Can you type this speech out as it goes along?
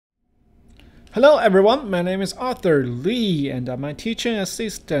Hello everyone, my name is Arthur Lee and I'm a teaching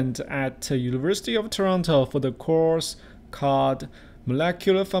assistant at the University of Toronto for the course called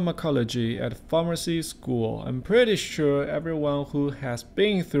Molecular Pharmacology at Pharmacy School. I'm pretty sure everyone who has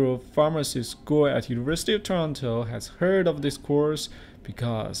been through pharmacy school at University of Toronto has heard of this course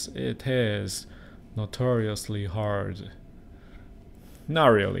because it is notoriously hard. Not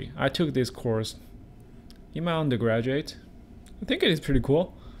really. I took this course in my undergraduate. I think it is pretty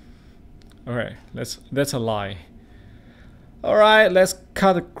cool. Alright, that's a lie. Alright, let's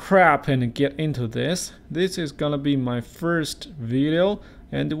cut the crap and get into this. This is gonna be my first video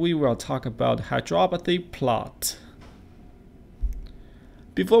and we will talk about hydropathy plot.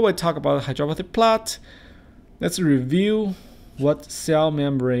 Before we talk about hydropathy plot, let's review what cell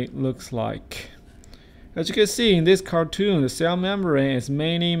membrane looks like. As you can see in this cartoon, the cell membrane is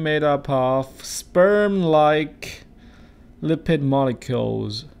mainly made up of sperm-like lipid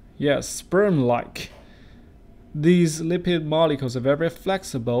molecules. Yes, sperm-like. These lipid molecules are very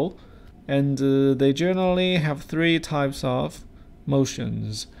flexible and they generally have three types of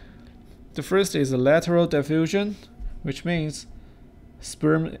motions. The first is a lateral diffusion, which means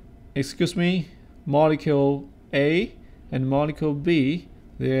molecule A and molecule B,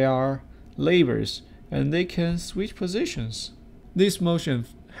 they are labors and they can switch positions. This motion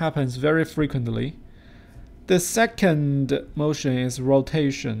happens very frequently. The second motion is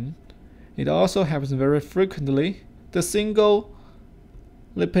rotation. It also happens very frequently. The single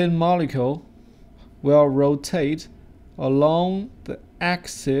lipid molecule will rotate along the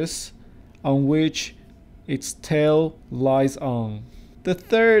axis on which its tail lies on. The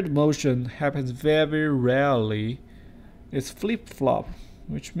third motion happens very rarely. It's flip-flop,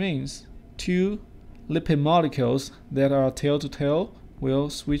 which means two lipid molecules that are tail-to-tail will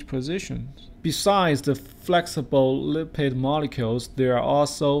switch positions. Besides the flexible lipid molecules, there are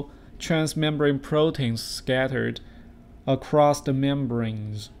also transmembrane proteins scattered across the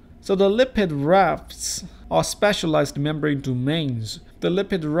membranes. So the lipid rafts are specialized membrane domains. The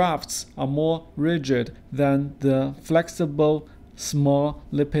lipid rafts are more rigid than the flexible small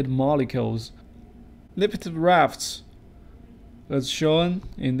lipid molecules. Lipid rafts, as shown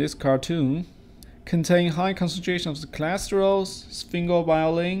in this cartoon, contain high concentrations of cholesterol,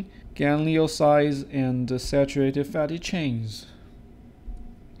 sphingomyelin, gangliosides, and saturated fatty chains.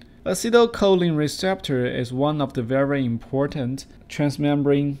 Acetylcholine receptor is one of the very important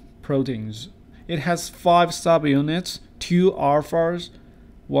transmembrane proteins. It has 5 subunits, 2 alphas,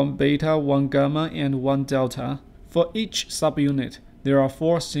 1 beta, 1 gamma, and 1 delta. For each subunit, there are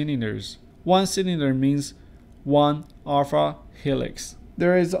 4 cylinders. 1 cylinder means 1 alpha helix.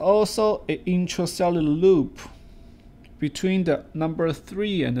 There is also an intracellular loop between the number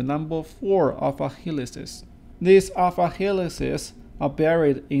 3 and the number 4 alpha helices. These alpha helices are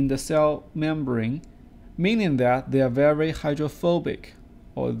buried in the cell membrane, meaning that they are very hydrophobic,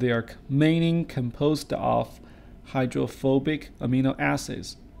 or they are mainly composed of hydrophobic amino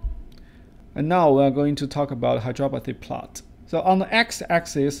acids. And now we are going to talk about hydropathy plot. So on the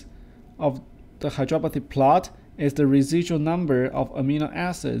x-axis of the hydropathy plot is the residual number of amino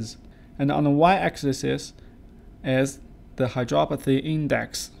acids, and on the y-axis is the hydropathy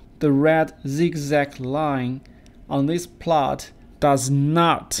index. The red zigzag line on this plot does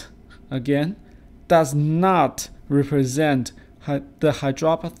not represent the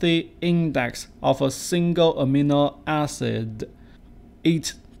hydropathy index of a single amino acid.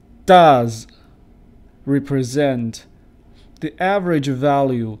 It does represent the average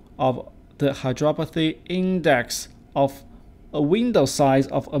value of the hydropathy index of a window size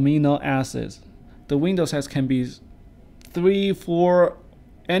of amino acids. The window size can be 3, 4,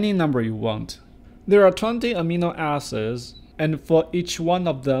 any number you want. There are 20 amino acids, and for each one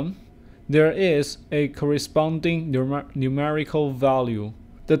of them, there is a corresponding numerical value.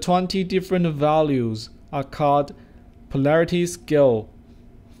 The 20 different values are called polarity scale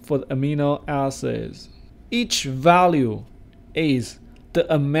for the amino acids. Each value is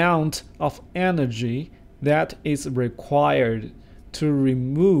the amount of energy that is required to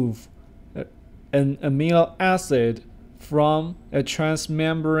remove an amino acid from a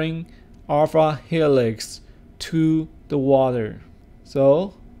transmembrane alpha helix to the water.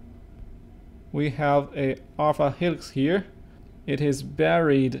 So we have a alpha helix here. It is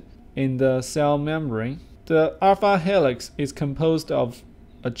buried in the cell membrane. The alpha helix is composed of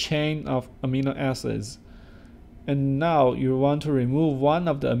a chain of amino acids. And now you want to remove one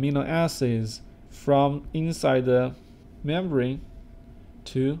of the amino acids from inside the membrane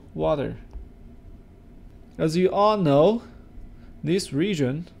to water. As you all know, this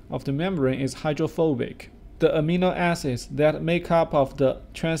region of the membrane is hydrophobic. the amino acids that make up of the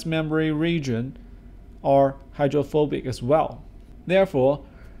transmembrane region are hydrophobic as well. Therefore,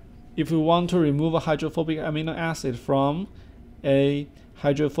 if we want to remove a hydrophobic amino acid from a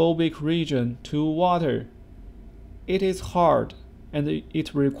hydrophobic region to water, it is hard and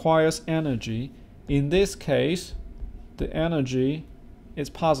it requires energy. In this case, the energy is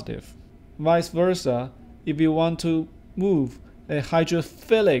positive. Vice versa, if you want to move a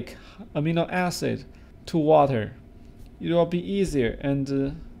hydrophilic amino acid to water, it will be easier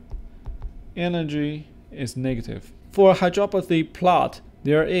and energy is negative. For a hydropathy plot,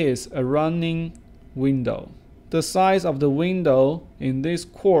 there is a running window. The size of the window in this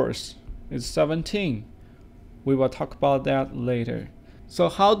course is 17. We will talk about that later. So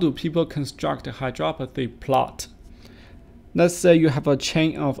how do people construct a hydropathy plot? Let's say you have a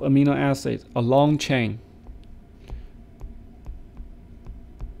chain of amino acids, a long chain.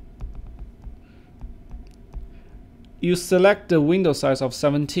 You select the window size of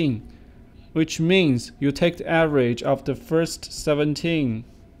 17, which means you take the average of the first 17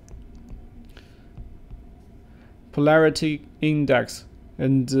 polarity index,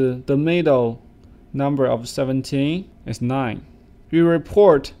 and the middle number of 17 is 9. You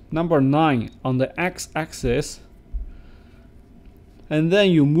report number 9 on the x-axis, and then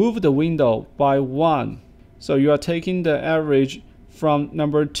you move the window by 1. So you are taking the average from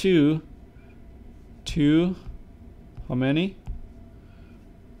number 2 to how many?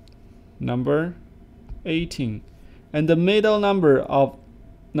 Number 18. And the middle number of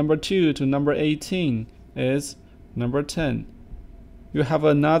number 2 to number 18 is number 10. You have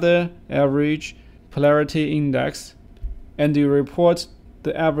another average polarity index, and you report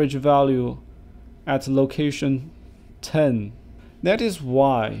the average value at location 10. That is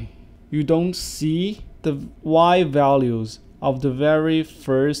why you don't see the Y values of the very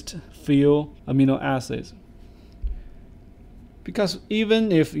first few amino acids. Because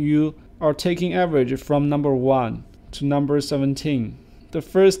even if you are taking average from number 1 to number 17, the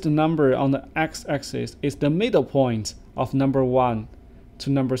first number on the x-axis is the middle point of number 1 to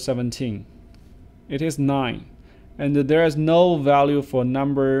number 17. It is 9. And there is no value for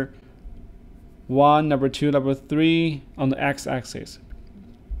number 1, number 2, number 3 on the x-axis.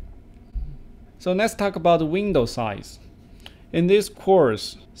 So let's talk about the window size. In this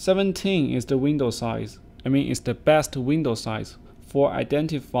course, 17 is the window size. It's the best window size for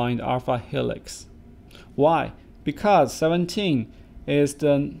identifying the alpha helix. Why? Because 17 is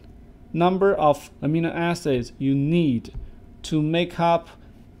the number of amino acids you need to make up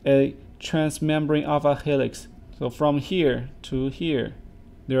a transmembrane alpha helix. So from here to here,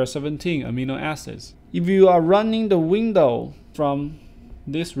 there are 17 amino acids. If you are running the window from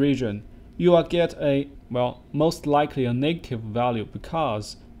this region, you will get most likely a negative value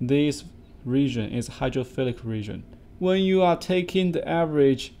because this region is hydrophilic region. When you are taking the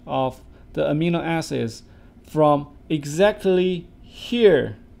average of the amino acids from exactly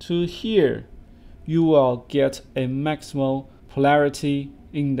here to here, you will get a maximal polarity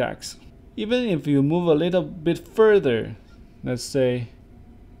index. Even if you move a little bit further, let's say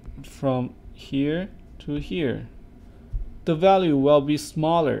from here to here, the value will be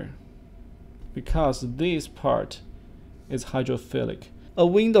smaller because this part is hydrophilic. A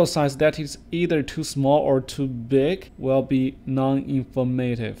window size that is either too small or too big will be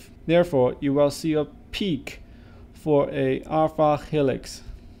non-informative. Therefore, you will see a peak for a alpha helix,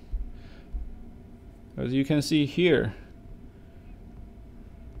 as you can see here.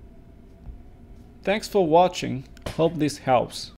 Thanks for watching. Hope this helps.